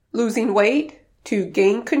Losing weight to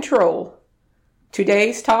gain control.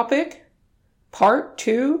 Today's topic, part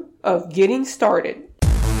 2 of getting started.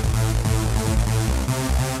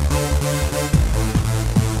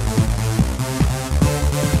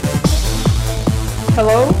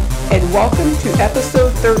 Hello, and welcome to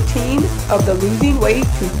episode 13 of the Losing Weight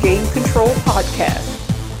to Gain Control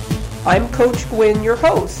podcast. I'm Coach Gwen, your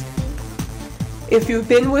host. If you've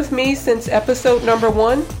been with me since episode number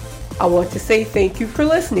 1, I want to say thank you for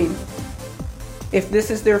listening. If this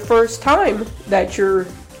is their first time that you're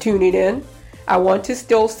tuning in, I want to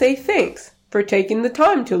still say thanks for taking the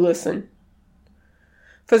time to listen.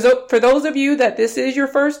 For those of you that this is your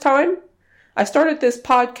first time, I started this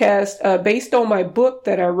podcast based on my book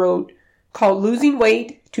that I wrote called Losing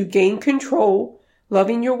Weight to Gain Control,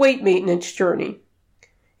 Loving Your Weight Maintenance Journey.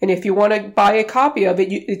 And if you want to buy a copy of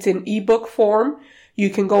it, it's in ebook form. You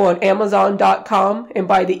can go on Amazon.com and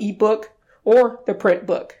buy the ebook or the print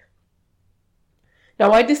book.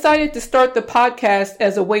 Now, I decided to start the podcast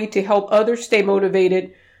as a way to help others stay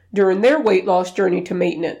motivated during their weight loss journey to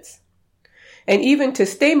maintenance, and even to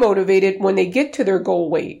stay motivated when they get to their goal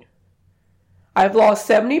weight. I've lost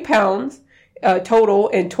 70 pounds total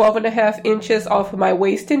and 12 and a half inches off of my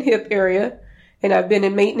waist and hip area, and I've been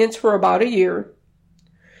in maintenance for about a year.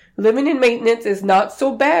 Living in maintenance is not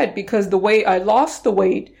so bad because the way I lost the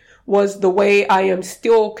weight was the way I am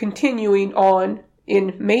still continuing on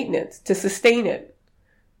in maintenance to sustain it.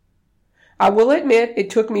 I will admit it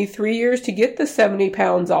took me 3 years to get the 70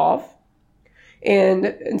 pounds off.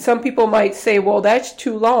 And some people might say, well, that's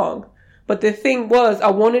too long. But the thing was,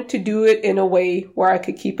 I wanted to do it in a way where I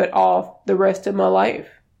could keep it off the rest of my life.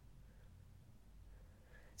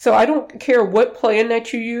 So I don't care what plan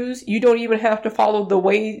that you use. You don't even have to follow the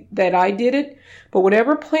way that I did it. But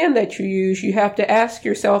whatever plan that you use, you have to ask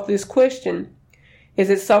yourself this question. Is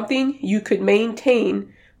it something you could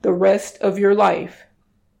maintain the rest of your life?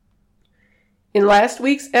 In last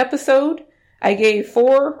week's episode, I gave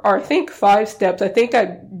 4 or I think 5 steps. I think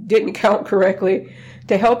I didn't count correctly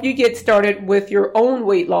to help you get started with your own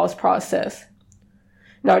weight loss process.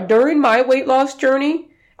 Now, during my weight loss journey,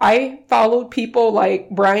 I followed people like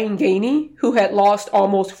Brian Gainey, who had lost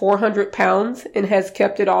almost 400 pounds and has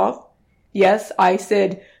kept it off. Yes, I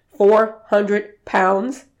said 400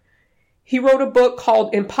 pounds. He wrote a book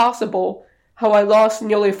called Impossible, How I Lost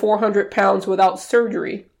Nearly 400 Pounds Without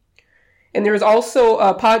Surgery. And there's also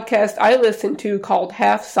a podcast I listen to called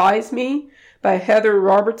Half Size Me by Heather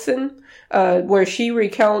Robertson, where she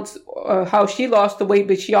recounts how she lost the weight,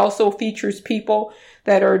 but she also features people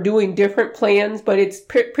that are doing different plans, but it's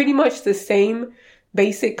pretty much the same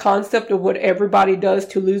basic concept of what everybody does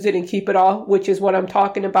to lose it and keep it off, which is what I'm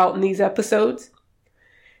talking about in these episodes.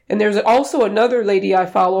 And there's also another lady I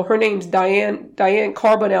follow. Her name's Diane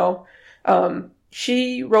Carbonell.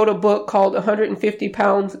 She wrote a book called 150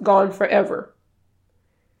 Pounds Gone Forever.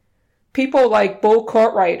 People like Bo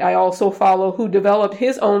Cartwright I also follow, who developed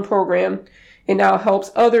his own program and now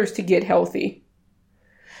helps others to get healthy.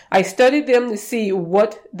 I studied them to see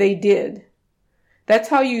what they did. That's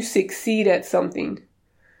how you succeed at something.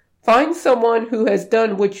 Find someone who has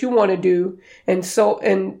done what you want to do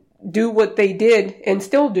and do what they did and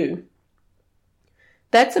still do.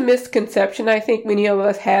 That's a misconception I think many of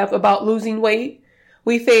us have about losing weight.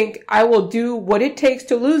 We think, I will do what it takes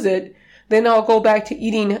to lose it, then I'll go back to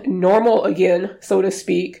eating normal again, so to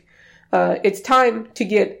speak. It's time to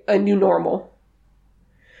get a new normal.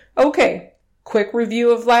 Okay. Quick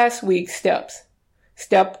review of last week's steps.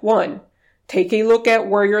 Step 1. Take a look at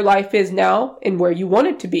where your life is now and where you want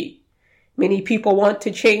it to be. Many people want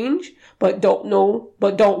to change, but don't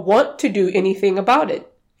want to do anything about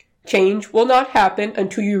it. Change will not happen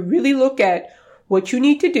until you really look at what you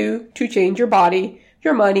need to do to change your body,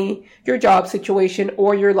 your money, your job situation,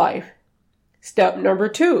 or your life. Step number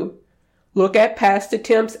 2. Look at past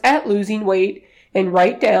attempts at losing weight and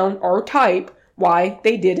write down or type why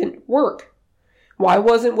they didn't work. Why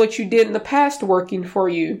wasn't what you did in the past working for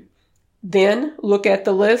you? Then look at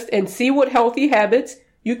the list and see what healthy habits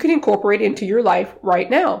you can incorporate into your life right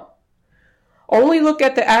now. Only look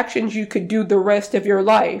at the actions you could do the rest of your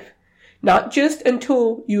life, not just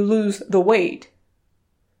until you lose the weight.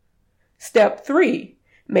 Step 3.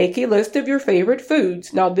 Make a list of your favorite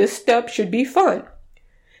foods. Now this step should be fun.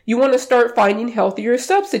 You want to start finding healthier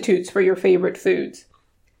substitutes for your favorite foods.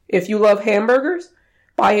 If you love hamburgers,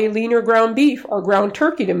 buy a leaner ground beef or ground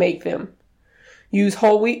turkey to make them. Use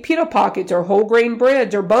whole wheat pita pockets or whole grain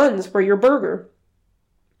breads or buns for your burger.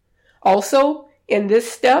 Also, in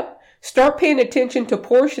this step, start paying attention to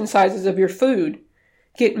portion sizes of your food.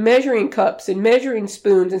 Get measuring cups and measuring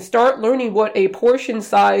spoons and start learning what a portion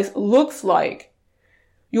size looks like.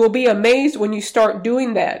 You will be amazed when you start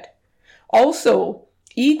doing that. Also,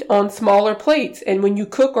 eat on smaller plates, and when you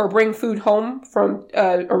cook or bring food home from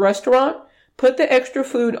a restaurant, put the extra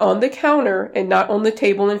food on the counter and not on the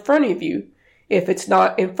table in front of you. If it's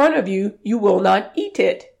not in front of you, you will not eat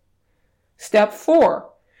it. Step 4.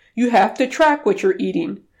 You have to track what you're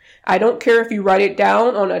eating. I don't care if you write it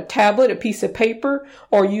down on a tablet, a piece of paper,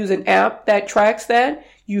 or use an app that tracks that.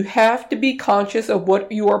 You have to be conscious of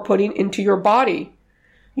what you are putting into your body.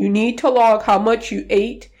 You need to log how much you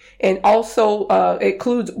ate, and also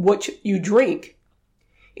includes what you drink.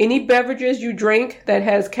 Any beverages you drink that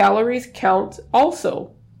has calories counts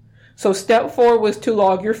also. So step 4 was to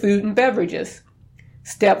log your food and beverages.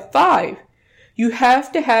 Step 5, you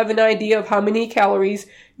have to have an idea of how many calories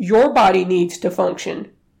your body needs to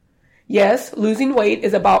function. Yes, losing weight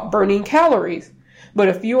is about burning calories, but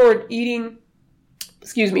if you are eating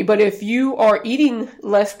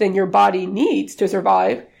less than your body needs to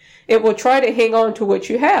survive, it will try to hang on to what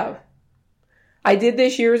you have. I did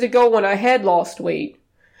this years ago when I had lost weight.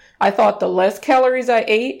 I thought the less calories I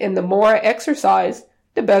ate and the more I exercised,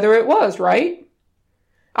 the better it was, right?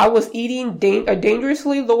 I was eating a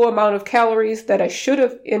dangerously low amount of calories that I should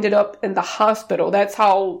have ended up in the hospital. That's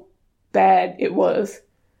how bad it was.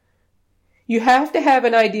 You have to have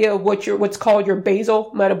an idea of what's called your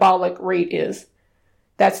basal metabolic rate is.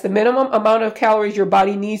 That's the minimum amount of calories your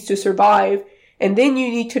body needs to survive, and then you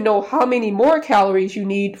need to know how many more calories you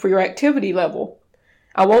need for your activity level.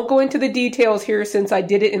 I won't go into the details here since I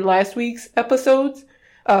did it in last week's episodes,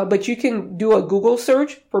 but you can do a Google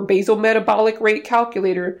search for basal metabolic rate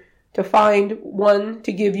calculator to find one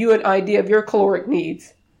to give you an idea of your caloric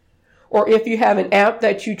needs. Or if you have an app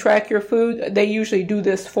that you track your food, they usually do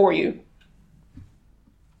this for you.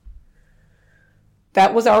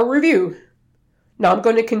 That was our review. Now I'm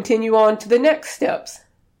going to continue on to the next steps.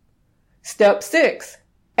 Step 6,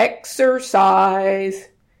 exercise.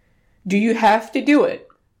 Do you have to do it?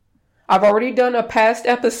 I've already done a past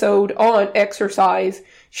episode on exercise.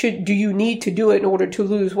 Do you need to do it in order to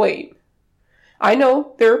lose weight? I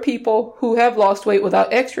know there are people who have lost weight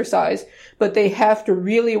without exercise, but they have to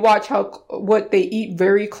really watch what they eat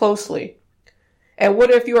very closely. And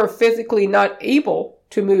what if you are physically not able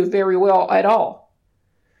to move very well at all?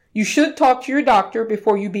 You should talk to your doctor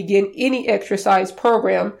before you begin any exercise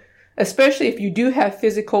program, especially if you do have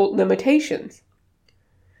physical limitations.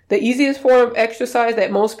 The easiest form of exercise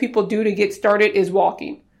that most people do to get started is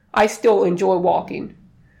walking. I still enjoy walking.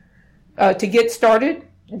 To get started,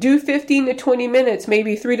 do 15 to 20 minutes,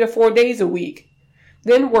 maybe 3 to 4 days a week.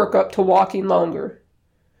 Then work up to walking longer.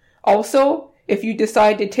 Also, if you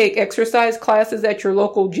decide to take exercise classes at your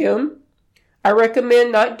local gym, I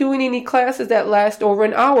recommend not doing any classes that last over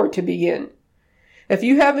an hour to begin. If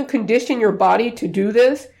you haven't conditioned your body to do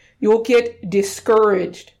this, you'll get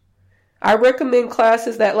discouraged. I recommend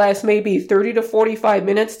classes that last maybe 30 to 45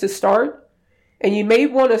 minutes to start, and you may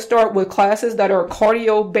want to start with classes that are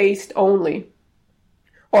cardio-based only,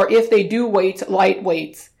 or if they do weights, light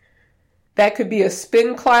weights. That could be a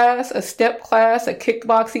spin class, a step class, a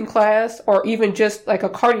kickboxing class, or even just like a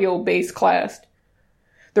cardio-based class.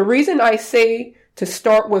 The reason I say to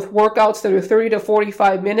start with workouts that are 30 to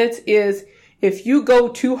 45 minutes is if you go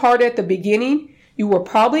too hard at the beginning, you will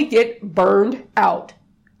probably get burned out.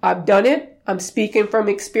 I've done it, I'm speaking from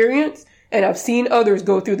experience, and I've seen others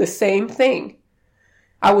go through the same thing.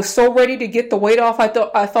 I was so ready to get the weight off, I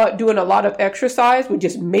thought doing a lot of exercise would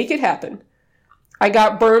just make it happen. I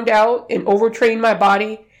got burned out and overtrained my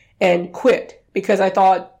body and quit because I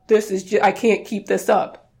thought I can't keep this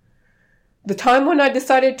up. The time when I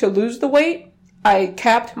decided to lose the weight, I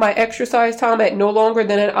capped my exercise time at no longer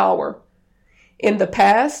than an hour. In the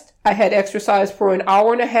past, I had exercised for an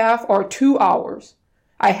hour and a half or 2 hours.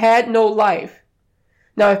 I had no life.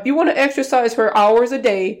 Now, if you want to exercise for hours a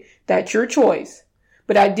day, that's your choice.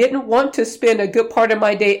 But I didn't want to spend a good part of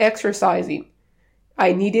my day exercising.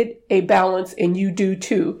 I needed a balance, and you do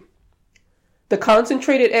too. The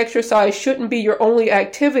concentrated exercise shouldn't be your only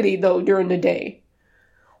activity, though, during the day.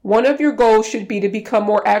 One of your goals should be to become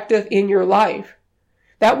more active in your life.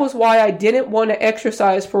 That was why I didn't want to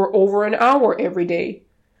exercise for over an hour every day.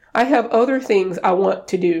 I have other things I want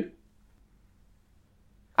to do.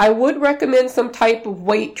 I would recommend some type of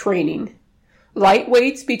weight training. Light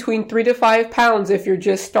weights between 3 to 5 pounds if you're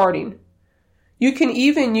just starting. You can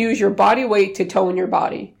even use your body weight to tone your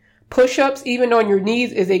body. Push-ups even on your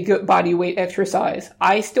knees is a good body weight exercise.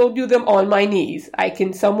 I still do them on my knees. I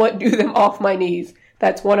can somewhat do them off my knees.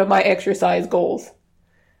 That's one of my exercise goals.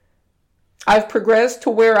 I've progressed to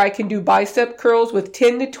where I can do bicep curls with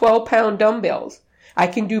 10 to 12 pound dumbbells. I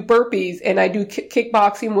can do burpees and I do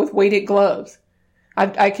kickboxing with weighted gloves.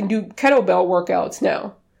 I can do kettlebell workouts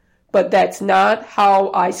now, but that's not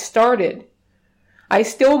how I started. I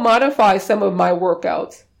still modify some of my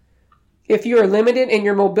workouts. If you are limited in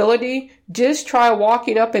your mobility, just try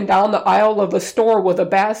walking up and down the aisle of a store with a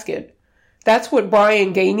basket. That's what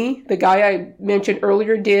Brian Gainey, the guy I mentioned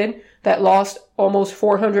earlier, did that lost almost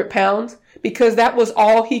 400 pounds because that was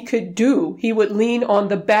all he could do. He would lean on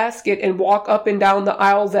the basket and walk up and down the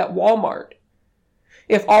aisles at Walmart.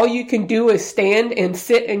 If all you can do is stand and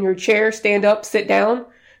sit in your chair, stand up, sit down,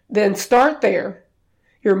 then start there.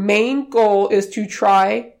 Your main goal is to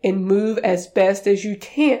try and move as best as you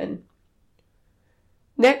can.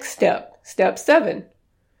 Next step, step 7.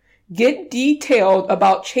 Get detailed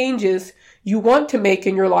about changes you want to make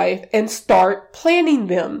in your life and start planning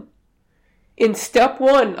them. In step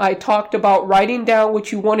 1, I talked about writing down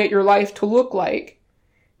what you wanted your life to look like.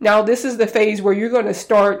 Now this is the phase where you're going to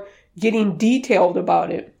start getting detailed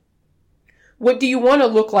about it. What do you want to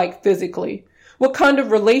look like physically? What kind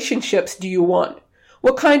of relationships do you want?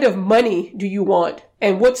 What kind of money do you want?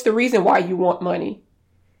 And what's the reason why you want money?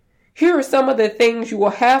 Here are some of the things you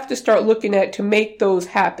will have to start looking at to make those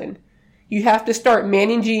happen. You have to start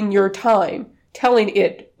managing your time, telling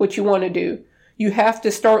it what you want to do. You have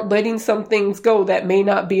to start letting some things go that may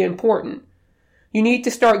not be important. You need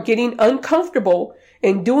to start getting uncomfortable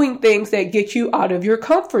and doing things that get you out of your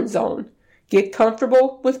comfort zone. Get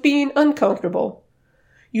comfortable with being uncomfortable.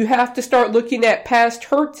 You have to start looking at past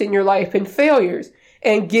hurts in your life and failures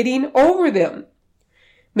and getting over them.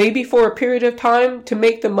 Maybe for a period of time to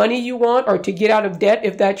make the money you want or to get out of debt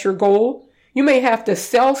if that's your goal, you may have to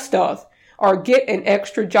sell stuff or get an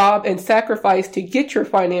extra job and sacrifice to get your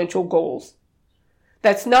financial goals.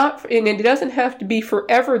 That's not, and it doesn't have to be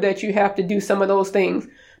forever that you have to do some of those things.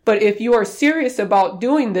 But if you are serious about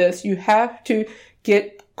doing this, you have to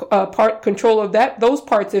get control of those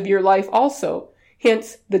parts of your life also.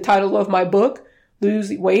 Hence the title of my book,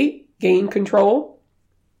 Lose Weight, Gain Control.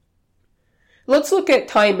 Let's look at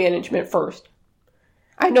time management first.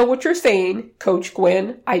 I know what you're saying, Coach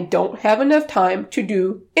Gwen. I don't have enough time to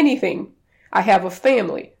do anything. I have a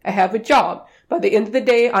family. I have a job. By the end of the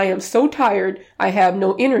day, I am so tired, I have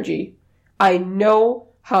no energy. I know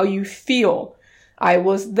how you feel. I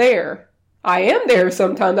was there. I am there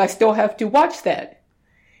sometimes. I still have to watch that.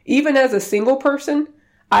 Even as a single person,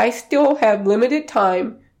 I still have limited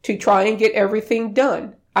time to try and get everything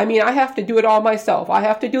done. I mean, I have to do it all myself. I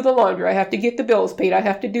have to do the laundry. I have to get the bills paid. I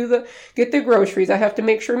have to get the groceries. I have to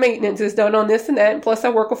make sure maintenance is done on this and that. And plus I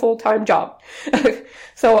work a full-time job.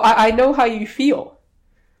 So I know how you feel.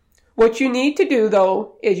 What you need to do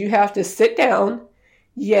though, is you have to sit down.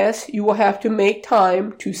 Yes, you will have to make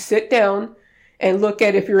time to sit down and look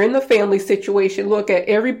at, if you're in the family situation, look at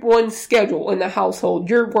everyone's schedule in the household,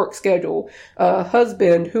 your work schedule,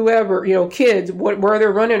 husband, whoever, kids, where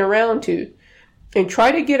they're running around to. And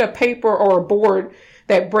try to get a paper or a board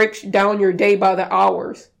that breaks down your day by the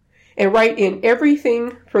hours. And write in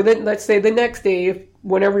everything for let's say the next day,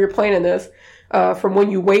 whenever you're planning this, from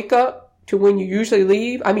when you wake up to when you usually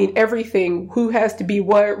leave. I mean, everything. Who has to be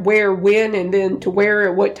where, when, and then to where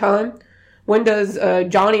at what time. When does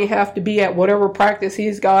Johnny have to be at whatever practice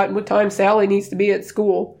he's got, and what time Sally needs to be at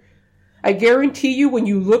school. I guarantee you when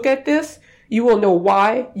you look at this, you will know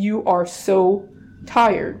why you are so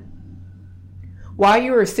tired. While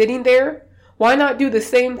you are sitting there, why not do the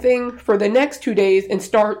same thing for the next 2 days and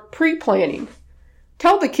start pre-planning?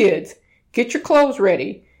 Tell the kids, get your clothes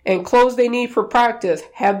ready, and clothes they need for practice,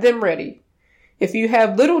 have them ready. If you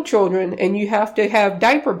have little children and you have to have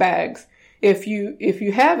diaper bags, if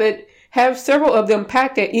you have it, have several of them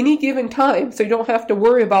packed at any given time so you don't have to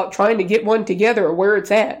worry about trying to get one together or where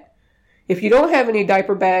it's at. If you don't have any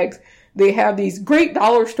diaper bags, they have these great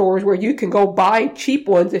dollar stores where you can go buy cheap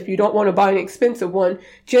ones if you don't want to buy an expensive one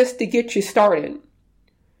just to get you started.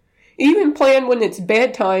 Even plan when it's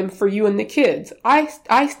bedtime for you and the kids.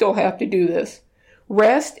 I still have to do this.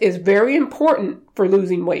 Rest is very important for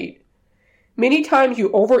losing weight. Many times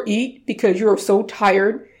you overeat because you're so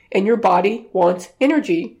tired and your body wants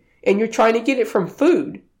energy and you're trying to get it from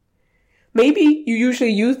food. Maybe you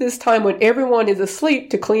usually use this time when everyone is asleep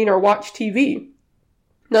to clean or watch TV.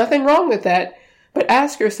 Nothing wrong with that, but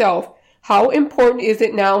ask yourself, how important is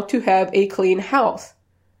it now to have a clean house?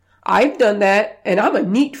 I've done that, and I'm a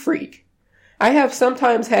neat freak. I have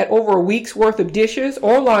sometimes had over a week's worth of dishes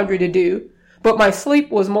or laundry to do, but my sleep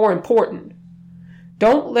was more important.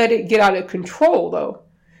 Don't let it get out of control, though.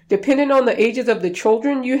 Depending on the ages of the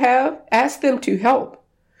children you have, ask them to help.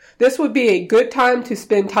 This would be a good time to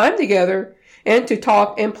spend time together and to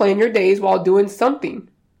talk and plan your days while doing something.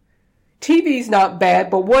 TV's not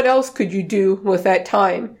bad, but what else could you do with that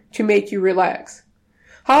time to make you relax?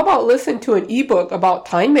 How about listen to an ebook about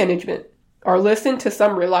time management or listen to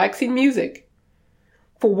some relaxing music?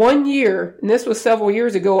 For 1 year, and this was several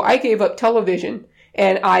years ago, I gave up television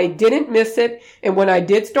and I didn't miss it. And when I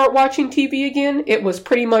did start watching TV again, it was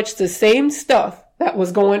pretty much the same stuff that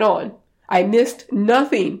was going on. I missed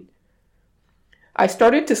nothing. I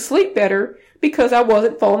started to sleep better because I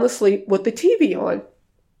wasn't falling asleep with the TV on.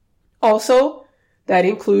 Also, that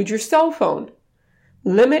includes your cell phone.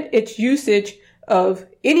 Limit its usage of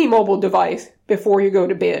any mobile device before you go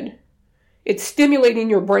to bed. It's stimulating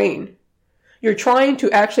your brain. You're trying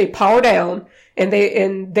to actually power down and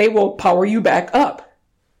they will power you back up.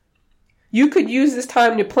 You could use this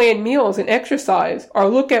time to plan meals and exercise or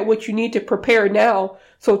look at what you need to prepare now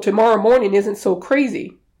so tomorrow morning isn't so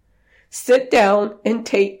crazy. Sit down and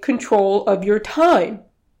take control of your time.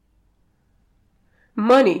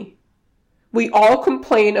 Money. We all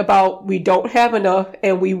complain about we don't have enough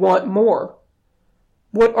and we want more.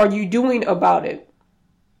 What are you doing about it?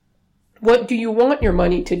 What do you want your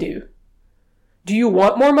money to do? Do you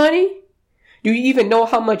want more money? Do you even know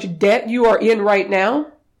how much debt you are in right now?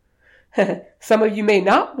 Some of you may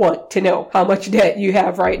not want to know how much debt you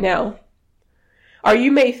have right now. Or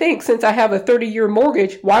you may think, since I have a 30-year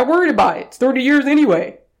mortgage, why worry about it? It's 30 years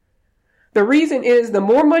anyway. The reason is the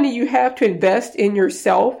more money you have to invest in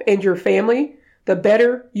yourself and your family, the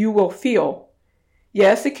better you will feel.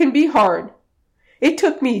 Yes, it can be hard. It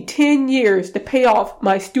took me 10 years to pay off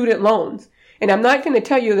my student loans. And I'm not going to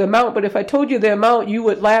tell you the amount, but if I told you the amount, you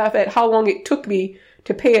would laugh at how long it took me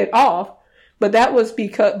to pay it off. But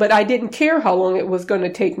I didn't care how long it was going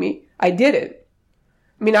to take me. I did it.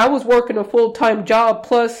 I mean, I was working a full-time job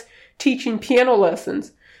plus teaching piano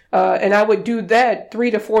lessons. And I would do that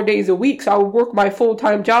 3 to 4 days a week. So I would work my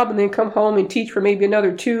full-time job and then come home and teach for maybe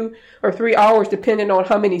another 2 or 3 hours, depending on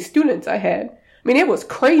how many students I had. I mean, it was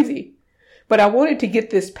crazy. But I wanted to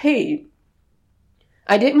get this paid.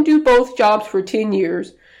 I didn't do both jobs for 10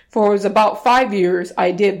 years. For it was about 5 years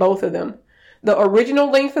I did both of them. The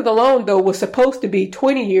original length of the loan, though, was supposed to be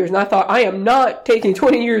 20 years. And I thought, I am not taking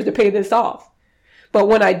 20 years to pay this off. But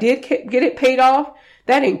when I did get it paid off,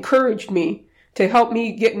 that encouraged me to help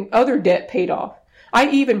me getting other debt paid off. I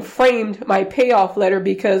even framed my payoff letter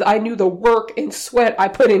because I knew the work and sweat I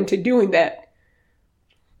put into doing that.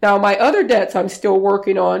 Now, my other debts I'm still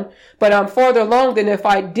working on, but I'm farther along than if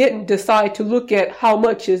I didn't decide to look at how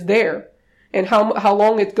much is there and how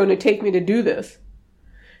long it's going to take me to do this.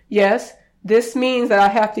 Yes, this means that I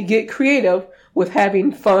have to get creative with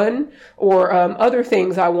having fun or other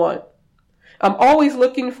things I want. I'm always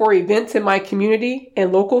looking for events in my community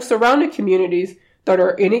and local surrounding communities that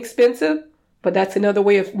are inexpensive, but that's another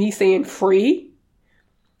way of me saying free.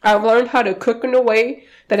 I've learned how to cook in a way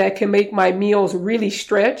that I can make my meals really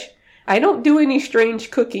stretch. I don't do any strange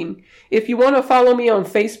cooking. If you want to follow me on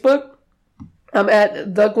Facebook, I'm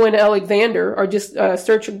at the Gwen Alexander, or just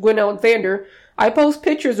search Gwen Alexander. I post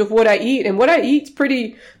pictures of what I eat, and what I eat is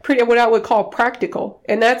pretty what I would call practical.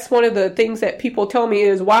 And that's one of the things that people tell me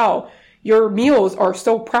is, wow, your meals are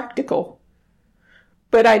so practical.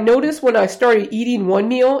 But I noticed when I started eating one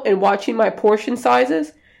meal and watching my portion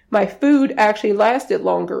sizes, my food actually lasted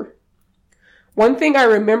longer. One thing I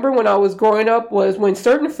remember when I was growing up was when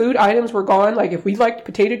certain food items were gone, like if we liked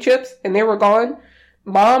potato chips and they were gone,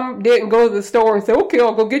 Mom didn't go to the store and say, okay,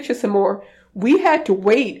 I'll go get you some more. We had to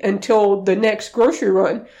wait until the next grocery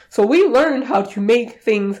run. So we learned how to make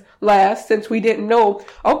things last since we didn't know,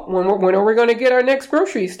 when are we going to get our next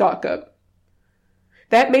grocery stock up?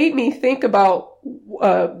 That made me think about,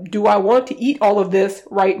 do I want to eat all of this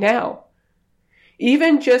right now?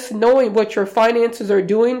 Even just knowing what your finances are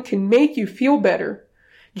doing can make you feel better.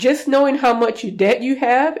 Just knowing how much debt you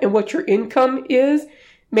have and what your income is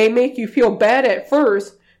may make you feel bad at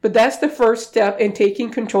first, but that's the first step in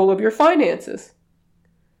taking control of your finances.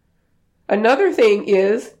 Another thing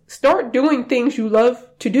is start doing things you love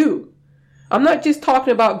to do. I'm not just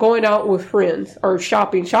talking about going out with friends or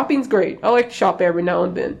shopping. Shopping's great. I like to shop every now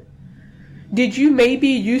and then. Did you maybe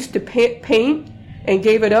used to paint and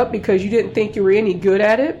gave it up because you didn't think you were any good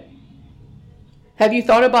at it? Have you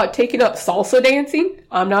thought about taking up salsa dancing?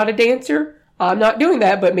 I'm not a dancer. I'm not doing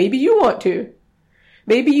that, but maybe you want to.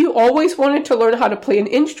 Maybe you always wanted to learn how to play an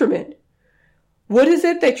instrument. What is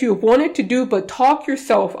it that you wanted to do but talk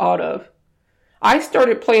yourself out of? I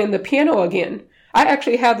started playing the piano again. I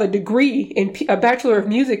actually have a degree in a Bachelor of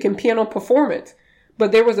Music in piano performance,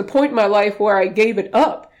 but there was a point in my life where I gave it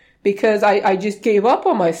up because I just gave up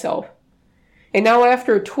on myself. And now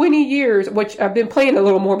after 20 years, which I've been playing a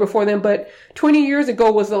little more before then, but 20 years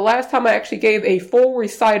ago was the last time I actually gave a full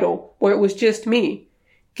recital where it was just me.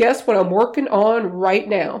 Guess what I'm working on right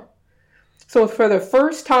now? So for the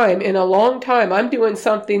first time in a long time, I'm doing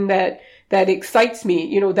something that excites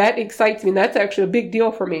me. That excites me. And that's actually a big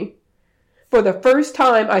deal for me. For the first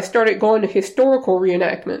time, I started going to historical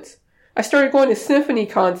reenactments. I started going to symphony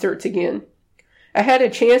concerts again. I had a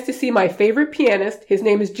chance to see my favorite pianist. His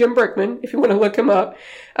name is Jim Brickman, if you want to look him up.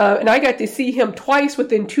 And I got to see him twice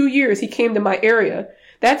within 2 years he came to my area.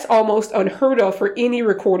 That's almost unheard of for any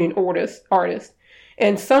recording artist.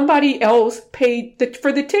 And somebody else paid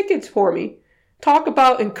for the tickets for me. Talk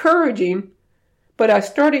about encouraging. But I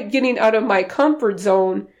started getting out of my comfort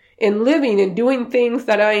zone and living and doing things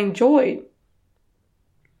that I enjoyed.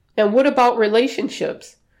 And what about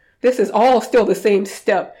relationships? This is all still the same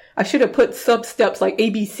step. I should have put sub-steps like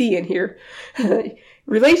ABC in here.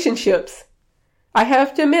 Relationships. I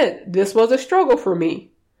have to admit, this was a struggle for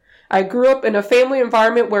me. I grew up in a family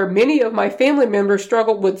environment where many of my family members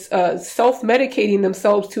struggled with self-medicating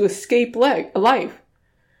themselves to escape life.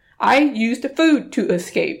 I used food to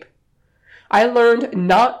escape. I learned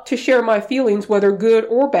not to share my feelings, whether good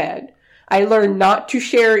or bad. I learned not to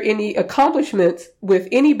share any accomplishments with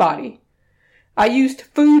anybody. I used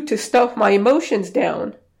food to stuff my emotions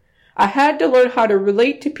down. I had to learn how to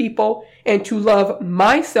relate to people and to love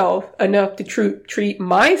myself enough to treat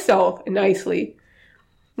myself nicely.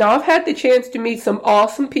 Now, I've had the chance to meet some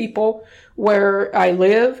awesome people where I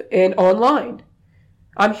live and online.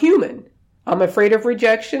 I'm human. I'm afraid of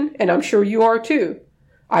rejection, and I'm sure you are too.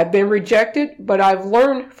 I've been rejected, but I've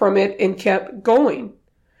learned from it and kept going.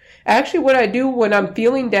 Actually, what I do when I'm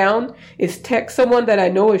feeling down is text someone that I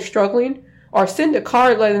know is struggling or send a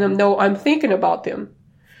card letting them know I'm thinking about them.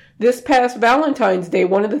 This past Valentine's Day,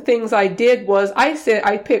 one of the things I did was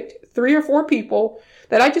I picked 3 or 4 people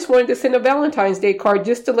that I just wanted to send a Valentine's Day card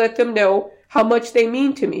just to let them know how much they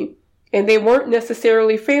mean to me. And they weren't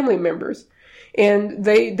necessarily family members. And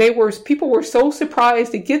people were so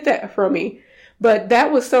surprised to get that from me. But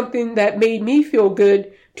that was something that made me feel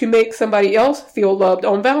good to make somebody else feel loved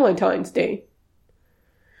on Valentine's Day.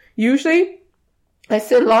 Usually, I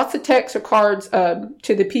send lots of texts or cards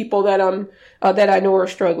to the people that I know are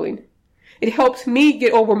struggling. It helps me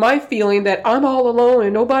get over my feeling that I'm all alone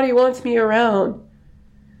and nobody wants me around.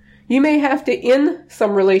 You may have to end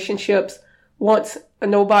some relationships once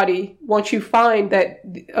you find that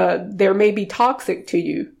they may be toxic to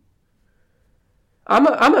you.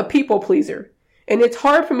 I'm a people pleaser, and it's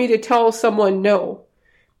hard for me to tell someone no.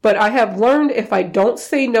 But I have learned if I don't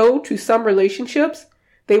say no to some relationships,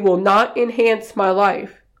 they will not enhance my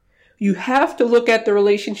life. You have to look at the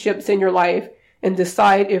relationships in your life and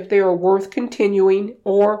decide if they are worth continuing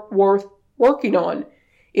or worth working on.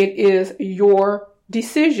 It is your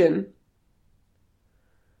decision.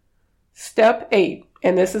 Step 8,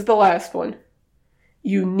 and this is the last one.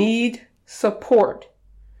 You need support.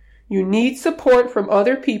 You need support from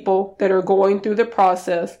other people that are going through the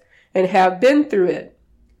process and have been through it.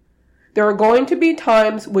 There are going to be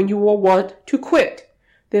times when you will want to quit.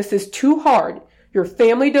 This is too hard. Your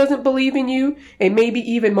family doesn't believe in you, and maybe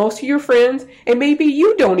even most of your friends, and maybe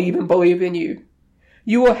you don't even believe in you.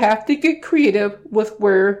 You will have to get creative with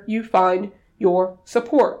where you find your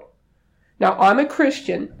support. Now, I'm a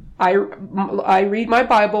Christian. I read my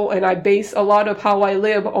Bible, and I base a lot of how I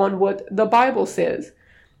live on what the Bible says.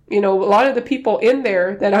 A lot of the people in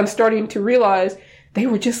there that I'm starting to realize, they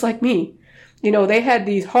were just like me. They had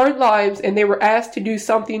these hard lives and they were asked to do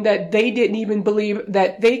something that they didn't even believe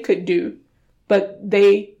that they could do, but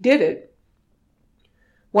they did it.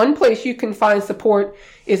 One place you can find support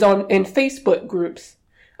is in Facebook groups,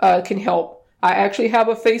 can help. I actually have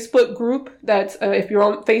a Facebook group that's, if you're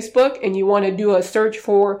on Facebook and you want to do a search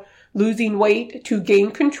for losing weight to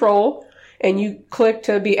gain control, and you click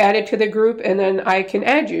to be added to the group, and then I can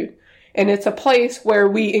add you. And it's a place where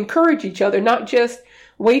we encourage each other, not just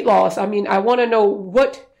weight loss. I want to know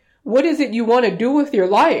what is it you want to do with your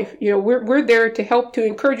life? We're there to help to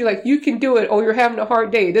encourage you. Like, you can do it. Oh, you're having a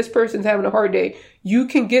hard day. This person's having a hard day. You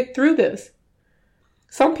can get through this.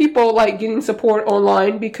 Some people like getting support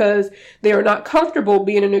online because they are not comfortable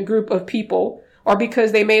being in a group of people, or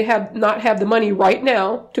because they may not have the money right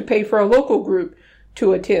now to pay for a local group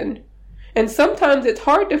to attend. And sometimes it's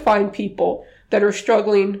hard to find people that are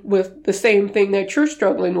struggling with the same thing that you're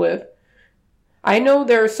struggling with. I know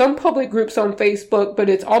there are some public groups on Facebook, but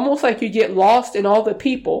it's almost like you get lost in all the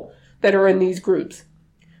people that are in these groups.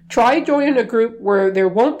 Try joining a group where there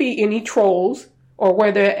won't be any trolls, or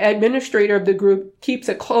where the administrator of the group keeps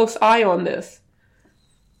a close eye on this.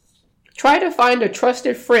 Try to find a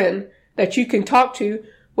trusted friend that you can talk to,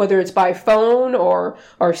 whether it's by phone or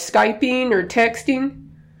Skyping or texting.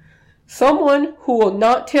 Someone who will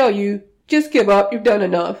not tell you, just give up, you've done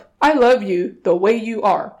enough. I love you the way you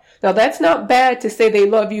are. Now, that's not bad to say they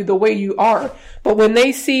love you the way you are, but when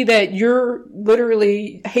they see that you're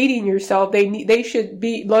literally hating yourself, they should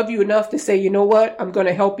love you enough to say, you know what, I'm going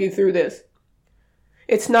to help you through this.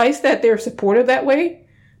 It's nice that they're supportive that way,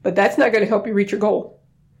 but that's not going to help you reach your goal.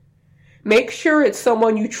 Make sure it's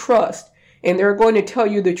someone you trust and they're going to tell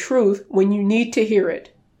you the truth when you need to hear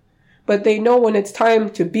it. But they know when it's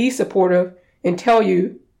time to be supportive and tell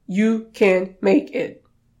you, you can make it.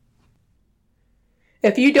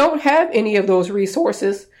 If you don't have any of those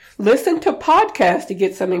resources, listen to podcasts to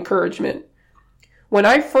get some encouragement. When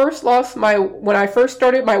I first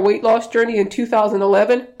started my weight loss journey in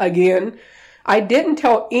 2011, again, I didn't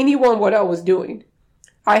tell anyone what I was doing.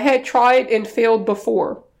 I had tried and failed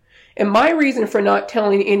before. And my reason for not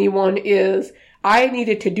telling anyone is I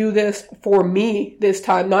needed to do this for me this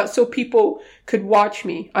time, not so people could watch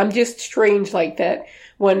me. I'm just strange like that.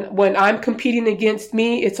 When I'm competing against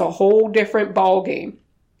me, it's a whole different ball game.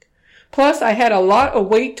 Plus, I had a lot of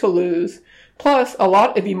weight to lose, plus a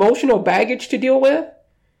lot of emotional baggage to deal with.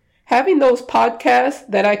 Having those podcasts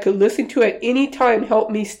that I could listen to at any time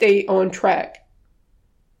helped me stay on track.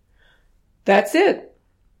 That's it.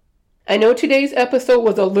 I know today's episode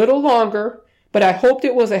was a little longer, but I hoped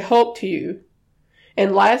it was a help to you.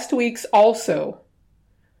 And last week's also.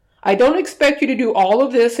 I don't expect you to do all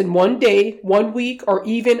of this in one day, 1 week, or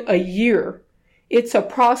even a year. It's a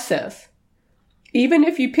process. Even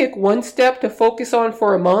if you pick one step to focus on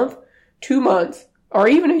for a month, 2 months, or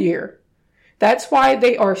even a year, that's why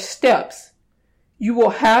they are steps. You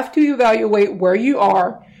will have to evaluate where you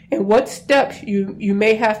are and what steps you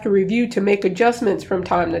may have to review to make adjustments from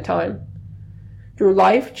time to time. Your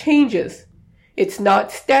life changes. It's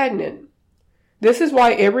not stagnant. This is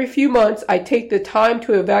why every few months I take the time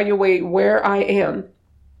to evaluate where I am.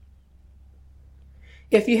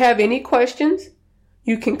 If you have any questions,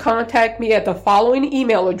 you can contact me at the following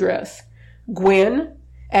email address,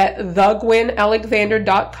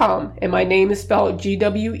 Gwen@thegwenalexander.com, and my name is spelled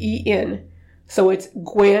Gwen. So it's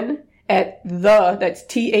Gwen that's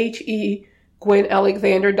THE,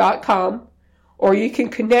 GwenAlexander.com, or you can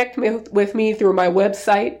connect with me through my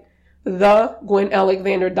website,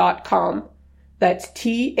 thegwenalexander.com. That's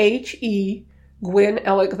THE,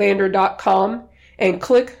 GwenAlexander.com, and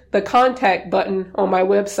click the contact button on my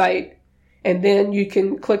website, and then you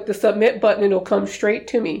can click the submit button and it'll come straight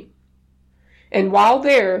to me. And while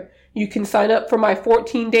there, you can sign up for my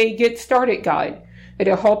 14-day Get Started guide.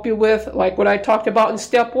 It'll help you with, like what I talked about in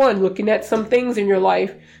step 1, looking at some things in your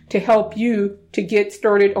life to help you to get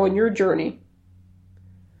started on your journey.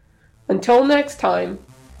 Until next time,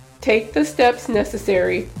 take the steps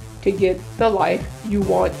necessary to get the life you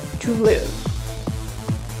want to live.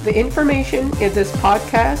 The information in this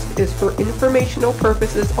podcast is for informational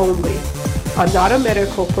purposes only. I'm not a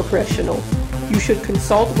medical professional. You should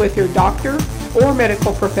consult with your doctor or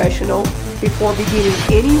medical professional before beginning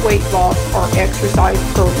any weight loss or exercise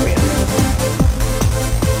program.